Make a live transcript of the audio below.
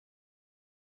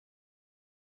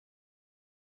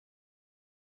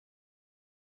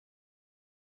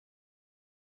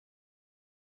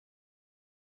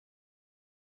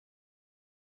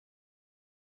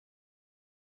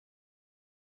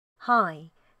Hi,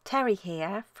 Teri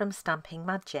here from Stamping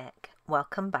Magic.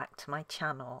 Welcome back to my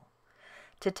channel.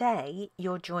 Today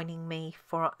you're joining me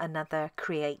for another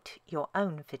Create Your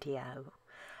Own video,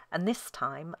 and this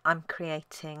time I'm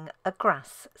creating a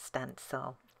grass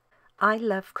stencil. I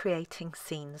love creating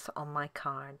scenes on my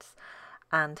cards,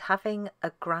 and having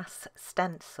a grass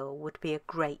stencil would be a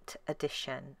great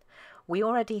addition. We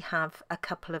already have a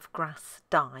couple of grass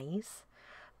dies,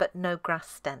 but no grass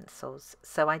stencils,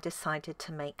 so I decided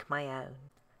to make my own.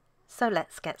 So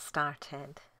let's get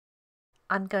started.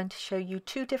 I'm going to show you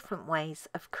two different ways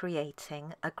of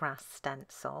creating a grass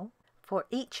stencil. For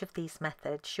each of these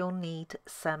methods you'll need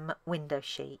some window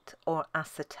sheet or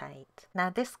acetate.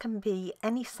 Now this can be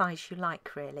any size you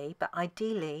like really, but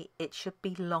ideally it should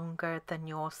be longer than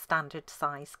your standard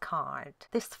size card.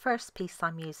 This first piece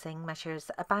I'm using measures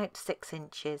about 6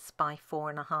 inches by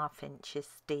 4.5 inches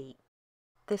deep.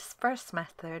 This first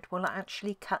method will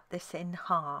actually cut this in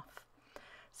half,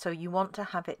 so you want to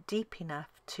have it deep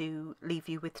enough to leave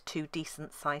you with two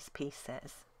decent sized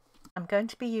pieces. I'm going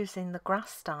to be using the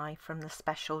grass die from the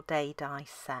Special Day die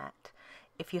set.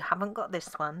 If you haven't got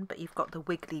this one but you've got the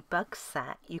Wiggly Bug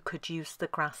set, you could use the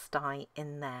grass die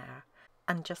in there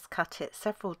and just cut it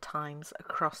several times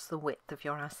across the width of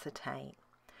your acetate.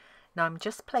 Now I'm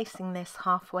just placing this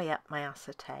halfway up my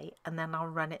acetate and then I'll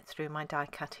run it through my die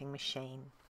cutting machine.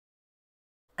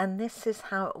 And this is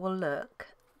how it will look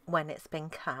when it's been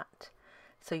cut.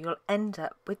 So you'll end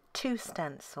up with two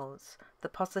stencils, the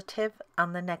positive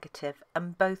and the negative,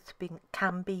 and both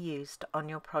can be used on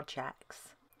your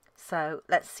projects. So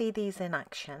let's see these in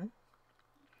action.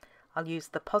 I'll use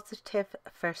the positive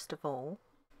first of all.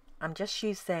 I'm just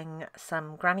using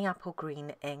some Granny Apple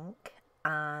Green ink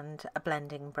and a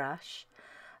blending brush,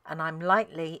 and I'm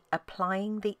lightly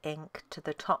applying the ink to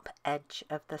the top edge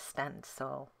of the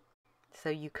stencil. So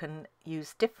you can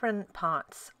use different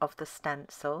parts of the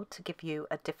stencil to give you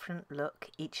a different look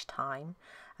each time,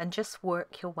 and just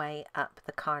work your way up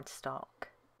the cardstock.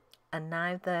 And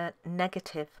now the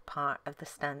negative part of the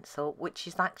stencil, which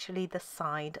is actually the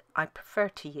side I prefer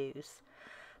to use.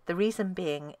 The reason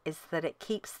being is that it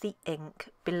keeps the ink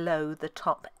below the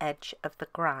top edge of the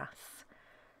grass,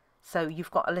 so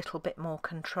you've got a little bit more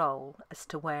control as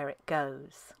to where it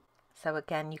goes. So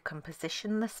again, you can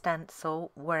position the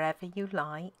stencil wherever you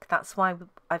like. That's why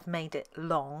I've made it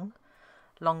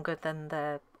longer than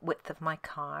the width of my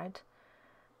card.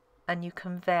 And you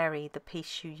can vary the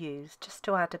piece you use just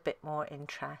to add a bit more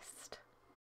interest.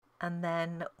 And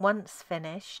then once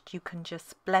finished, you can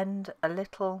just blend a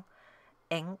little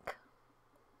ink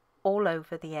all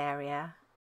over the area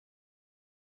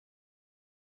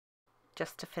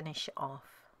just to finish it off.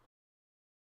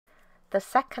 The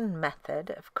second method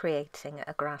of creating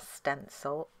a grass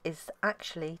stencil is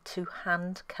actually to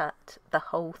hand cut the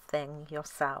whole thing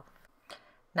yourself.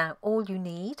 Now all you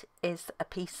need is a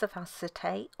piece of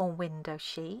acetate or window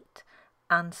sheet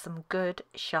and some good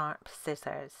sharp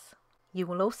scissors. You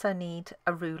will also need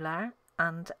a ruler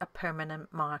and a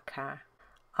permanent marker.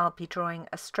 I'll be drawing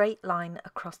a straight line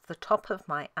across the top of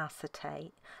my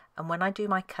acetate, and when I do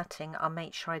my cutting I'll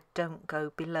make sure I don't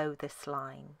go below this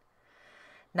line.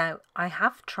 Now, I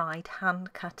have tried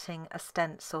hand cutting a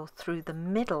stencil through the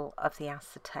middle of the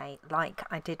acetate like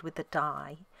I did with the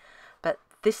die, but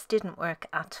this didn't work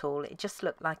at all. It just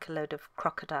looked like a load of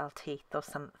crocodile teeth or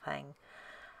something.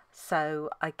 So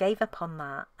I gave up on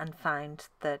that and found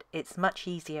that it's much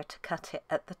easier to cut it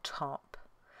at the top.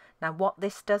 Now what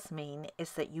this does mean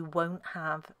is that you won't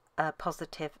have a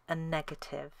positive and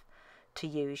negative to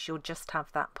use. You'll just have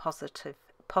that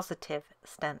positive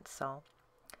stencil.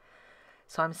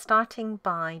 So I'm starting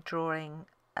by drawing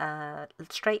a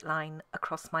straight line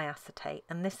across my acetate,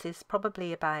 and this is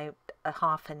probably about a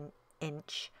half an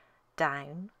inch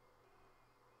down.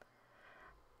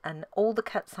 And all the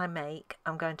cuts I make,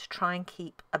 I'm going to try and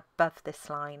keep above this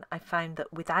line. I found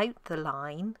that without the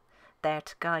line there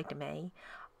to guide me,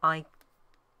 I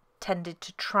tended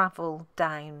to travel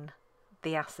down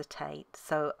the acetate,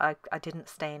 so I didn't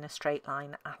stay in a straight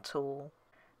line at all.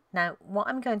 Now what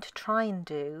I'm going to try and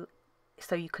do,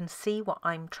 so you can see what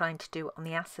I'm trying to do on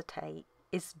the acetate,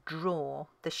 is draw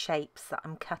the shapes that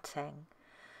I'm cutting.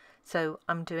 So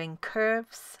I'm doing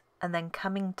curves and then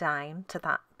coming down to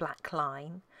that black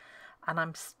line, and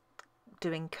I'm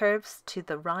doing curves to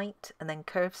the right and then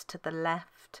curves to the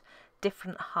left,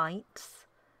 different heights,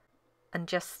 and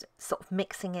just sort of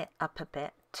mixing it up a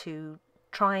bit to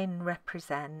try and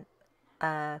represent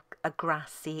a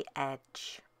grassy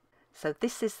edge. So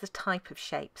this is the type of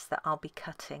shapes that I'll be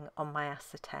cutting on my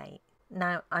acetate.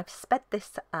 Now I've sped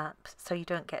this up so you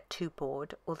don't get too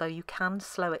bored, although you can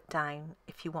slow it down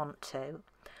if you want to.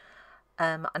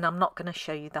 and I'm not going to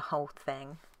show you the whole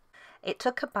thing. It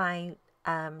took about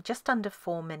just under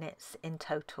 4 minutes in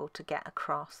total to get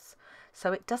across,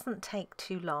 so it doesn't take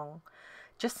too long.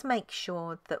 Just make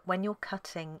sure that when you're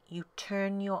cutting, you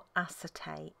turn your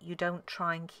acetate. You don't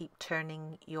try and keep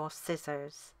turning your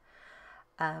scissors.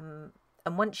 And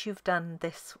once you've done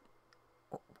this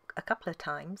a couple of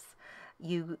times,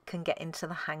 you can get into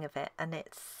the hang of it, and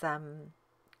it's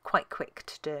quite quick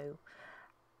to do.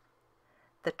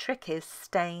 The trick is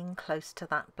staying close to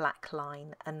that black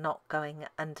line and not going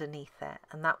underneath it,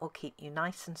 and that will keep you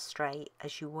nice and straight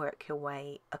as you work your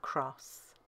way across.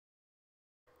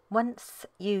 Once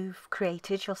you've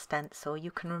created your stencil, you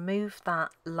can remove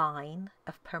that line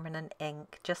of permanent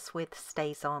ink just with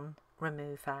StazOn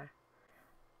remover.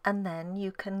 And then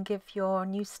you can give your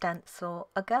new stencil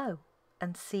a go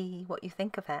and see what you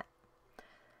think of it.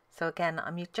 So again,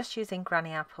 I'm just using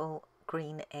Granny Apple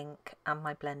green ink and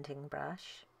my blending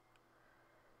brush.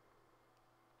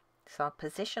 So I'll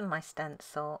position my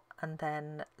stencil and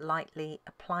then lightly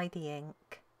apply the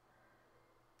ink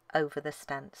over the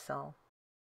stencil.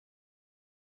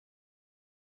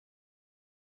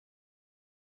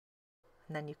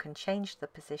 And then you can change the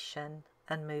position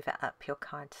and move it up your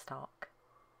cardstock.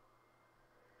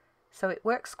 So it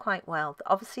works quite well.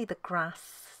 Obviously the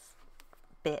grass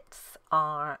bits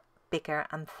are bigger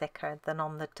and thicker than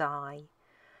on the die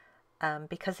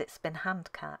because it's been hand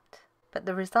cut, but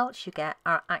the results you get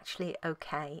are actually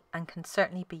okay and can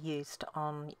certainly be used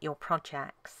on your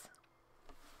projects.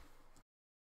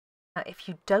 Now, if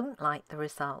you don't like the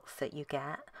results that you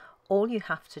get, all you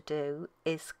have to do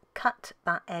is cut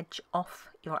that edge off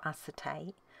your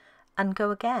acetate and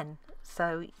go again,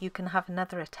 so you can have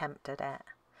another attempt at it.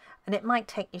 And it might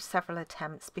take you several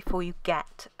attempts before you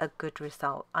get a good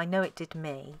result. I know it did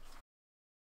me.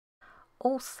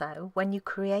 Also, when you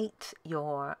create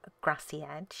your grassy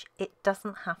edge, it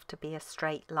doesn't have to be a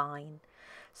straight line.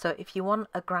 So if you want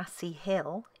a grassy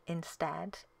hill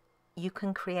instead, you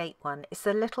can create one. It's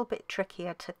a little bit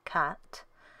trickier to cut,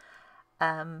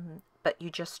 but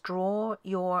you just draw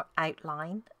your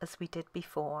outline as we did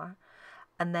before.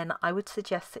 And then I would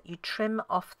suggest that you trim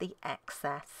off the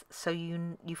excess so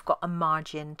you've got a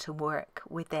margin to work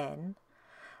within,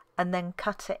 and then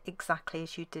cut it exactly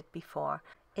as you did before.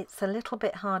 It's a little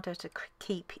bit harder to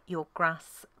keep your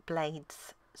grass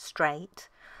blades straight.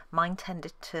 Mine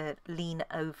tended to lean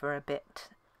over a bit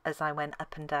as I went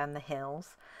up and down the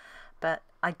hills, but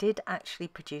I did actually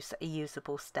produce a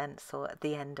usable stencil at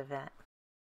the end of it.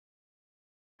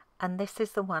 And this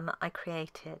is the one I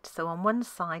created. So on one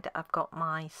side I've got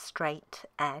my straight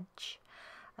edge,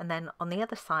 and then on the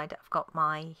other side I've got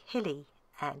my hilly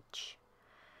edge.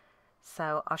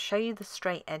 So I'll show you the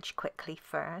straight edge quickly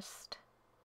first.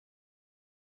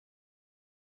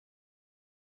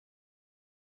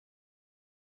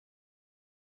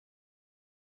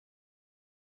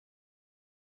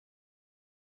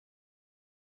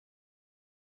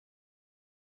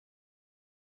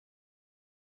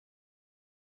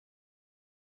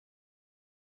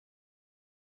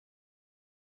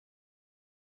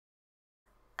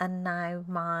 And now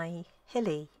my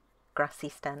hilly grassy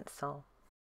stencil.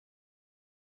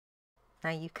 Now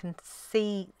you can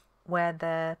see where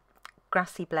the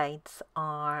grassy blades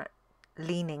are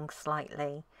leaning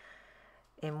slightly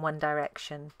in one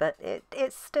direction, but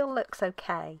it still looks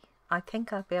okay. I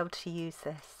think I'll be able to use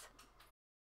this.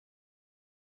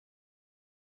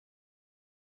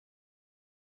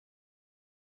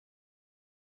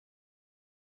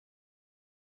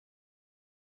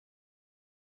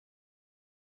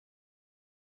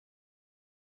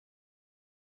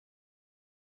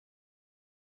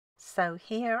 So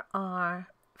here are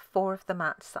 4 of the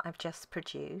mats that I've just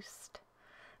produced.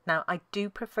 Now I do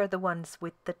prefer the ones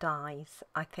with the dies.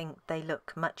 I think they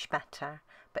look much better,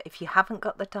 but if you haven't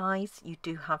got the dies, you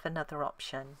do have another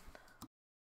option.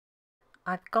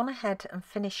 I've gone ahead and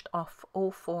finished off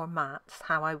all 4 mats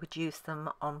how I would use them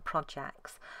on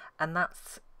projects, and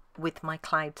that's with my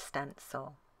cloud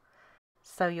stencil.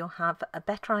 So you'll have a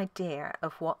better idea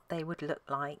of what they would look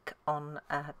like on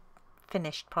a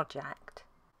finished project.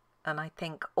 And I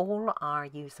think all are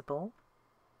usable,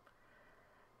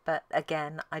 but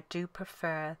again I do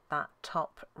prefer that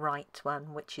top right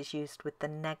one, which is used with the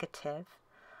negative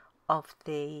of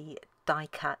the die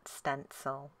cut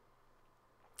stencil.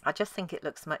 I just think it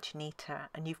looks much neater,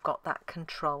 and you've got that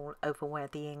control over where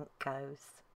the ink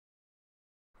goes.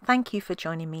 Thank you for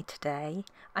joining me today.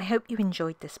 I hope you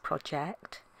enjoyed this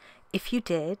project. If you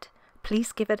did,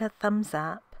 please give it a thumbs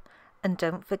up and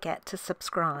don't forget to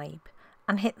subscribe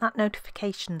and hit that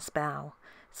notifications bell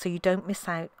so you don't miss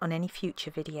out on any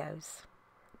future videos.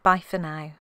 Bye for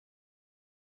now.